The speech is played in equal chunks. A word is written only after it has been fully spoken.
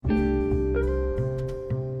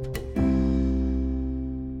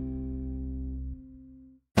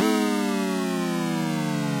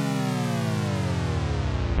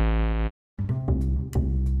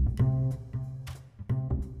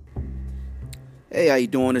Hey, how you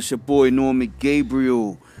doing? It's your boy Norman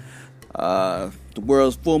Gabriel, the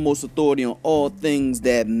world's foremost authority on all things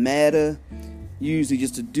that matter. Usually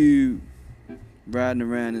just a dude riding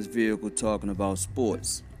around his vehicle talking about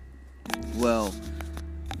sports. Well,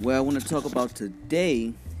 what I want to talk about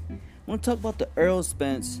today, I want to talk about the Errol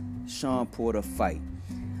Spence Shawn Porter fight.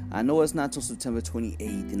 I know it's not till September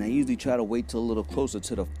 28th, and I usually try to wait till a little closer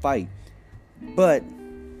to the fight, but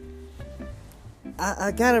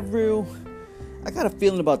I got a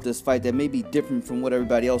feeling about this fight that may be different from what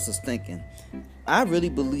everybody else is thinking. I really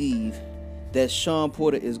believe that Shawn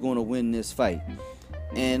Porter is going to win this fight.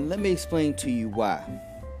 And let me explain to you why.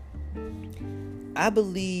 I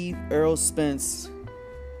believe Errol Spence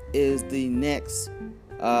is the next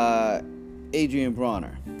Adrian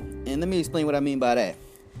Bronner. And let me explain what I mean by that.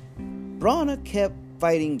 Bronner kept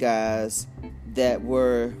fighting guys that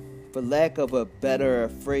were, for lack of a better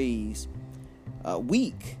phrase,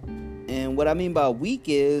 weak. And what I mean by weak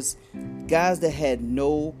is guys that had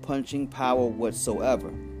no punching power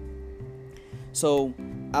whatsoever. So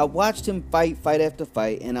I watched him fight after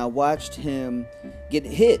fight, and I watched him get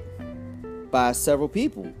hit by several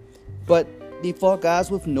people. But he fought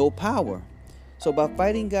guys with no power. So by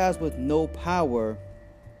fighting guys with no power,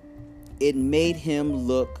 it made him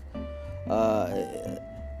look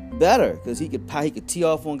better, because he could tee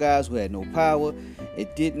off on guys who had no power.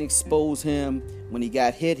 It didn't expose him. When he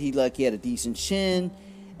got hit, he had a decent chin.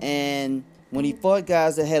 And when he fought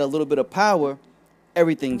guys that had a little bit of power,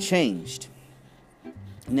 everything changed.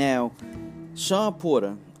 Now, Shawn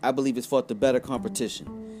Porter, I believe, has fought the better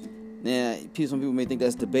competition. Now, some people may think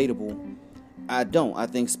that's debatable. I don't. I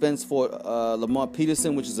think Spence fought Lamont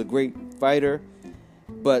Peterson, which is a great fighter,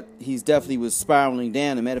 but he's definitely was spiraling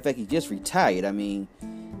down. As a matter of fact, he just retired. I mean,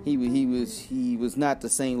 he was not the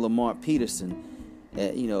same Lamont Peterson,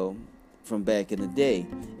 from back in the day.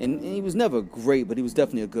 And he was never great, but he was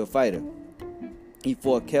definitely a good fighter. He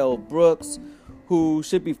fought Kell Brooks, who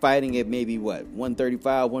should be fighting at maybe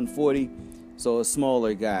 135, 140, so a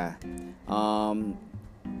smaller guy.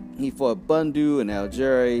 He fought Bundu and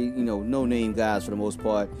Algieri, no-name guys for the most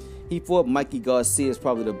part. He fought Mikey Garcia, is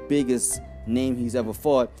probably the biggest name he's ever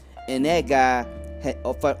fought, and that guy had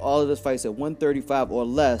fought all of his fights at 135 or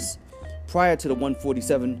less prior to the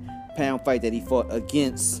 147-pound fight that he fought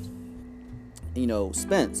against,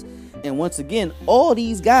 Spence. And once again, all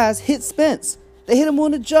these guys hit Spence. They hit him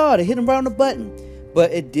on the jaw, they hit him around the button, but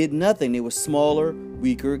it did nothing. They were smaller,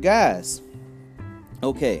 weaker guys.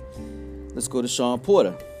 Okay, let's go to Shawn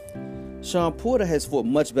Porter. Shawn Porter has fought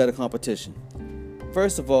much better competition.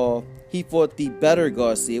 First of all, he fought the better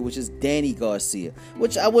Garcia, which is Danny Garcia,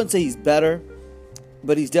 which I wouldn't say he's better,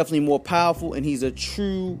 but he's definitely more powerful, and he's a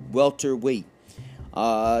true welterweight.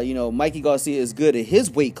 Mikey Garcia is good at his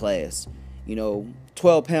weight class,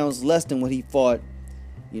 12 pounds less than what he fought,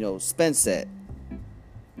 Spence at.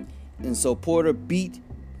 And so Porter beat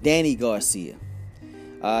Danny Garcia.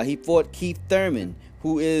 He fought Keith Thurman,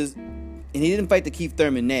 and he didn't fight the Keith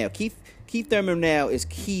Thurman now. Keith Thurman now is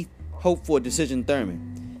Keith Hope for Decision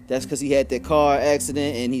Thurman. That's because he had that car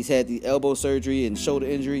accident, and he's had the elbow surgery and shoulder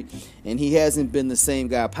injury, and he hasn't been the same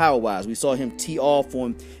guy power-wise. We saw him tee off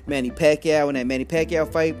on Manny Pacquiao in that Manny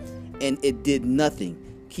Pacquiao fight, and it did nothing.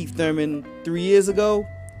 Keith Thurman 3 years ago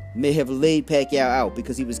may have laid Pacquiao out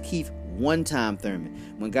because he was Keith one-time Thurman.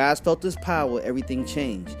 When guys felt his power, everything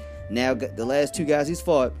changed. Now the last two guys he's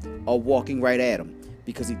fought are walking right at him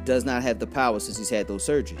because he does not have the power since he's had those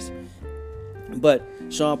surgeries. But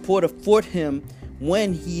Shawn Porter fought him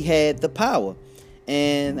when he had the power.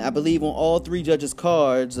 And I believe on all three judges'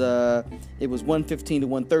 cards, it was 115 to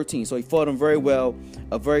 113. So he fought him very well.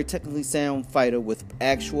 A very technically sound fighter with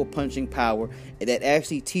actual punching power that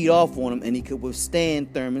actually teed off on him, and he could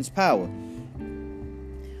withstand Thurman's power.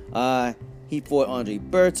 He fought Andre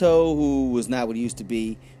Berto, who was not what he used to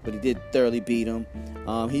be, but he did thoroughly beat him.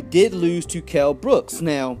 He did lose to Kell Brooks.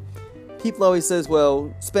 Now, people always says,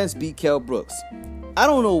 well, Spence beat Kell Brooks. I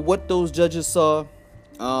don't know what those judges saw.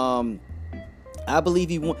 I believe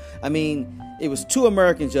he won. I mean, it was two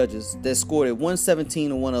American judges that scored at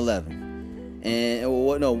 117 and 111.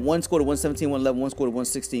 One scored at 117, 111, one scored at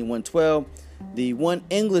 116, 112. The one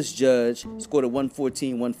English judge scored at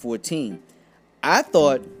 114, 114. I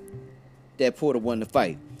thought that Porter won the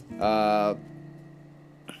fight.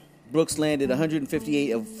 Brooks landed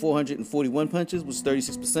 158 of 441 punches, which was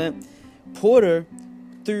 36%. Porter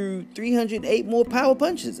threw 308 more power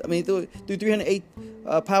punches. Threw 308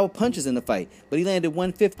 power punches in the fight, but he landed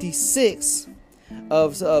 156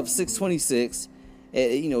 of 626.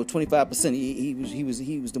 25%.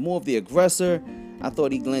 He was the more of the aggressor. I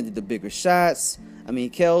thought he landed the bigger shots.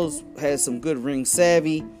 Kells has some good ring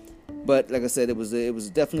savvy. But like I said, it was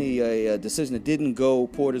definitely a decision that didn't go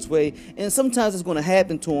Porter's way, and sometimes it's going to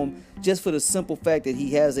happen to him just for the simple fact that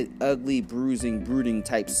he has an ugly, bruising, brooding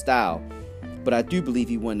type style. But I do believe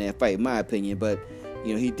he won that fight, in my opinion. But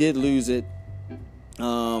he did lose it.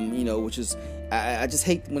 Which is I just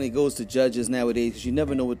hate when it goes to judges nowadays, because you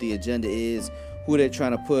never know what the agenda is, who they're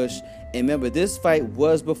trying to push. And remember, this fight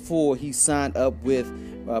was before he signed up with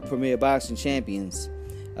Premier Boxing Champions.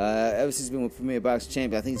 Ever since he's been with Premier Boxing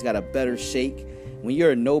Champions, I think he's got a better shake. When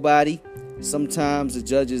you're a nobody, sometimes the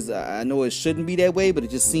judges, I know it shouldn't be that way, but it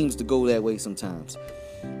just seems to go that way sometimes.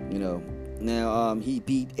 Now he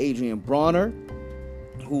beat Adrian Bronner,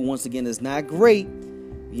 who once again is not great.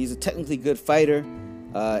 He's a technically good fighter,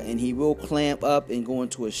 and he will clamp up and go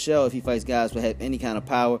into a shell if he fights guys that have any kind of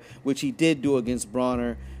power, which he did do against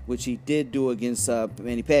Bronner, which he did do against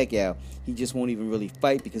Manny Pacquiao. He just won't even really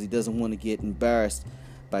fight because he doesn't want to get embarrassed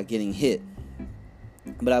by getting hit.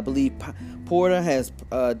 But I believe Porter has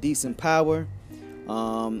decent power,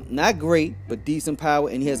 not great, but decent power,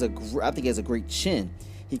 and I think he has a great chin.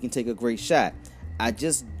 He can take a great shot. I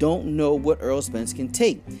just don't know what Errol Spence can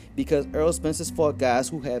take, because Errol Spence has fought guys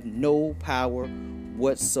who have no power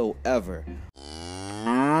whatsoever.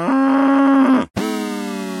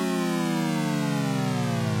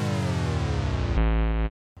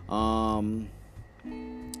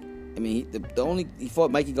 He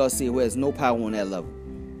fought Mikey Garcia, who has no power on that level.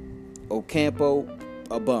 Ocampo,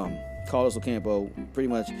 a bum. Carlos Ocampo, pretty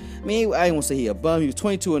much. I didn't want to say he a bum. He was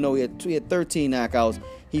 22-0. He had 13 knockouts.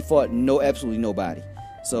 He fought absolutely nobody.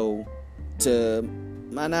 So, to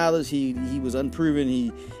my knowledge, he was unproven.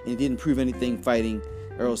 He didn't prove anything fighting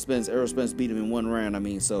Errol Spence. Errol Spence beat him in one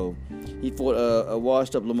round. So he fought a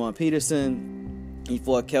washed-up Lamont Peterson. He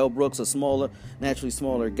fought Kell Brooks, a naturally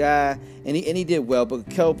smaller guy, and he did well. But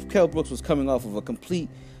Kell Brooks was coming off of a complete,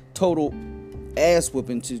 total ass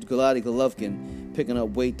whooping to Gennady Golovkin, picking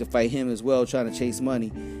up weight to fight him as well, trying to chase money.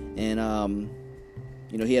 And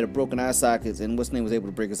he had a broken eye socket, and what's name was able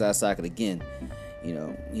to break his eye socket again. He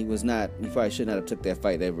probably should not have took that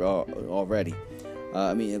fight already.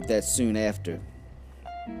 That soon after.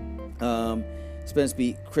 Spence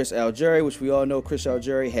beat Chris Algieri, which we all know Chris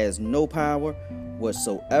Algieri has no power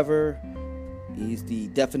whatsoever. He's the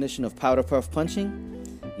definition of powder puff punching.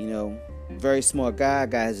 Very smart guy.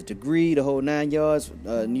 Guy has a degree, the whole 9 yards.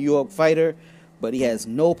 New York fighter, but he has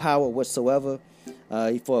no power whatsoever.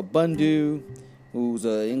 He fought Bundu, who's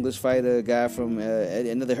an English fighter, a guy from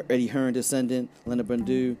another Eddie Hearn descendant, Leonard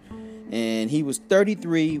Bundu, and he was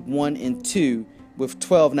 33-1-2 with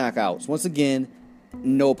 12 knockouts. Once again,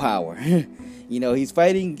 no power. He's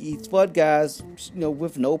fought guys,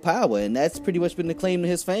 with no power, and that's pretty much been the claim to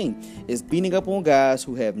his fame, is beating up on guys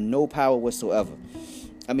who have no power whatsoever.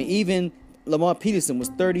 Even Lamont Peterson was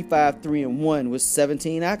 35-3-1 with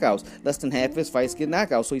 17 knockouts. Less than half of his fights get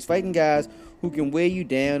knockouts. So he's fighting guys who can wear you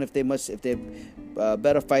down if they're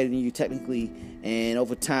better fighter than you technically, and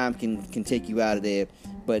over time can take you out of there,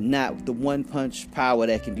 but not the one punch power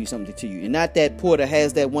that can do something to you. And not that Porter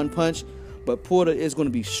has that one punch, but Porter is going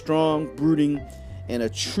to be strong, brooding, and a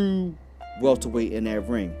true welterweight in that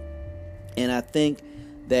ring. And I think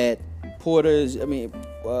that Porter is a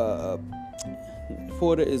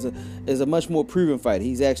much more proven fighter.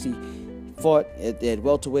 He's actually fought at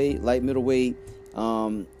welterweight, light middleweight.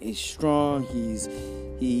 He's strong. He's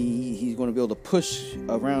going to be able to push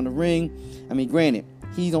around the ring. Granted,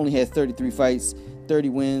 he's only had 33 fights, 30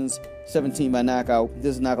 wins, 17 by knockout. He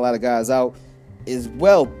doesn't knock a lot of guys out as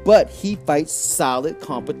well, but he fights solid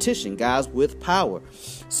competition, guys with power.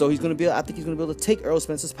 So I think he's going to be able to take Errol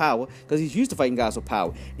Spence's power, because he's used to fighting guys with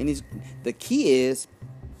power. And the key is,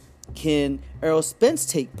 can Errol Spence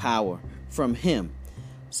take power from him?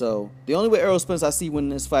 So the only way Errol Spence I see winning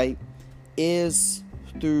this fight is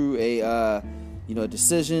through a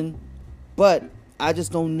decision, but I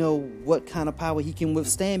just don't know what kind of power he can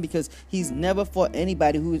withstand, because he's never fought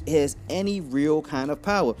anybody who has any real kind of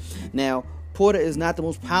power. Now, Porter is not the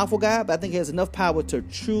most powerful guy, but I think he has enough power to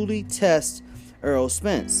truly test Errol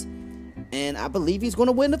Spence. And I believe he's going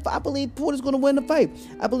to win the fight. I believe Porter's going to win the fight.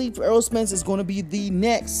 I believe Errol Spence is going to be the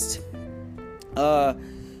next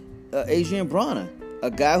Adrian Bronner,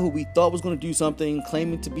 a guy who we thought was going to do something,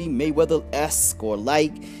 claiming to be Mayweather-esque or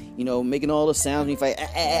making all the sounds when he fight,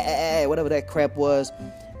 whatever that crap was.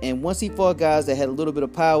 And once he fought guys that had a little bit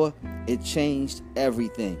of power, it changed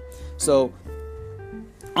everything. So,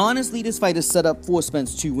 honestly, this fight is set up for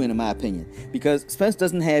Spence to win, in my opinion, because Spence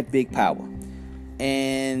doesn't have big power.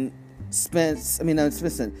 And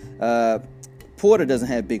Porter doesn't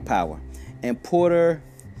have big power. And Porter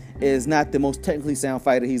is not the most technically sound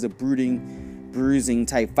fighter. He's a bruising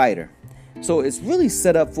type fighter. So it's really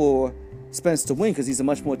set up for Spence to win because he's a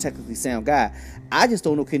much more technically sound guy. I just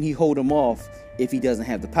don't know, can he hold him off if he doesn't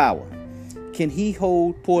have the power? Can he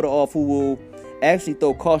hold Porter off, who will actually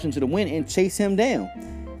throw caution to the wind and chase him down?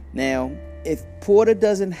 Now, if Porter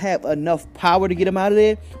doesn't have enough power to get him out of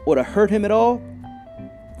there or to hurt him at all,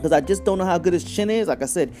 because I just don't know how good his chin is. Like I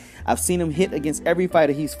said, I've seen him hit against every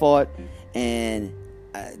fighter he's fought, and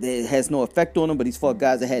it has no effect on him, but he's fought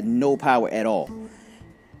guys that had no power at all.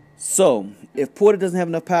 So, if Porter doesn't have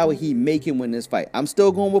enough power, he may can win this fight. I'm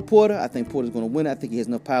still going with Porter. I think Porter's going to win. I think he has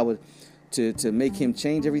enough power to make him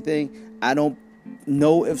change everything. I don't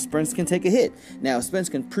know if Spence can take a hit. Now, Spence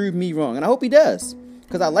can prove me wrong, and I hope he does,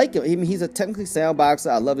 because I like him. I mean, he's a technically sound boxer.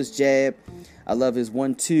 I love his jab. I love his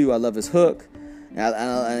 1-2. I love his hook.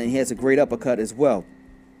 And he has a great uppercut as well.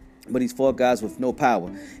 But he's fought guys with no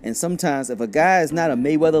power. And sometimes if a guy is not a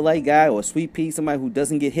Mayweather-like guy or a Sweet Pea, somebody who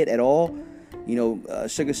doesn't get hit at all,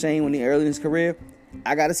 Sugar Shane when he early in his career,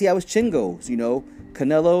 I got to see how his chin goes.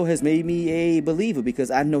 Canelo has made me a believer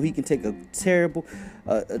because I know he can take a terrible,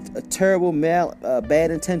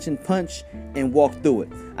 bad intention punch and walk through it.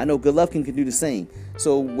 I know Golovkin can do the same.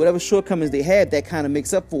 So whatever shortcomings they have, that kind of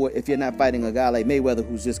makes up for it if you're not fighting a guy like Mayweather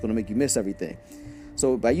who's just going to make you miss everything.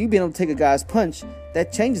 So by you being able to take a guy's punch,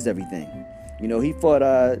 that changes everything.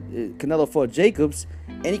 Canelo fought Jacobs,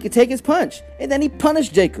 and he could take his punch, and then he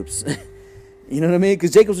punished Jacobs. You know what I mean?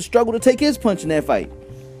 Because Jacobs would struggle to take his punch in that fight.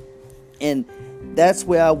 And that's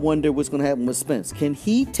where I wonder what's going to happen with Spence. Can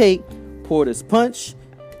he take Porter's punch?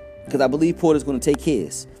 Because I believe Porter's going to take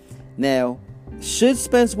his. Now, should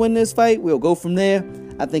Spence win this fight, we'll go from there.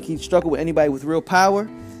 I think he'd struggle with anybody with real power,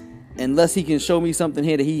 unless he can show me something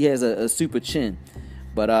here that he has a super chin.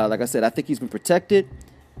 But like I said, I think he's been protected.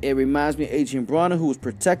 It reminds me of Adrian Broner, who was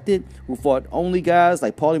protected, who fought only guys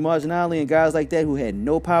like Paulie Malignaggi and guys like that who had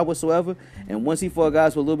no power whatsoever. And once he fought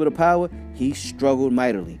guys with a little bit of power, he struggled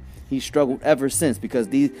mightily. He struggled ever since because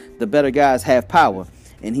the better guys have power,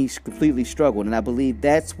 and he's completely struggled. And I believe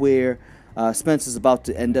that's where Spence is about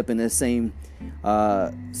to end up in the same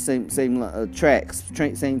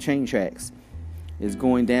chain tracks. Is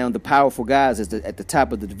going down the powerful guys at the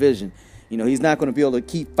top of the division. He's not going to be able to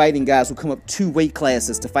keep fighting guys who come up 2 weight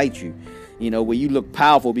classes to fight you, where you look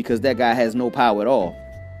powerful because that guy has no power at all.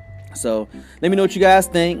 So let me know what you guys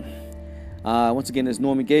think. Once again, it's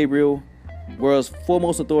Norman Gabriel, world's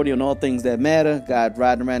foremost authority on all things that matter. God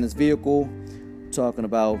riding around his vehicle, talking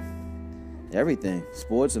about everything,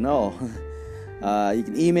 sports and all. You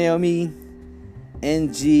can email me,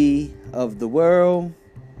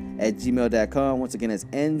 ngoftheworld@gmail.com. Once again, that's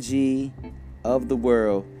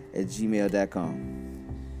ngoftheworld@gmail.com.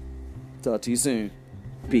 Talk to you soon.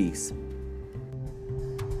 Peace.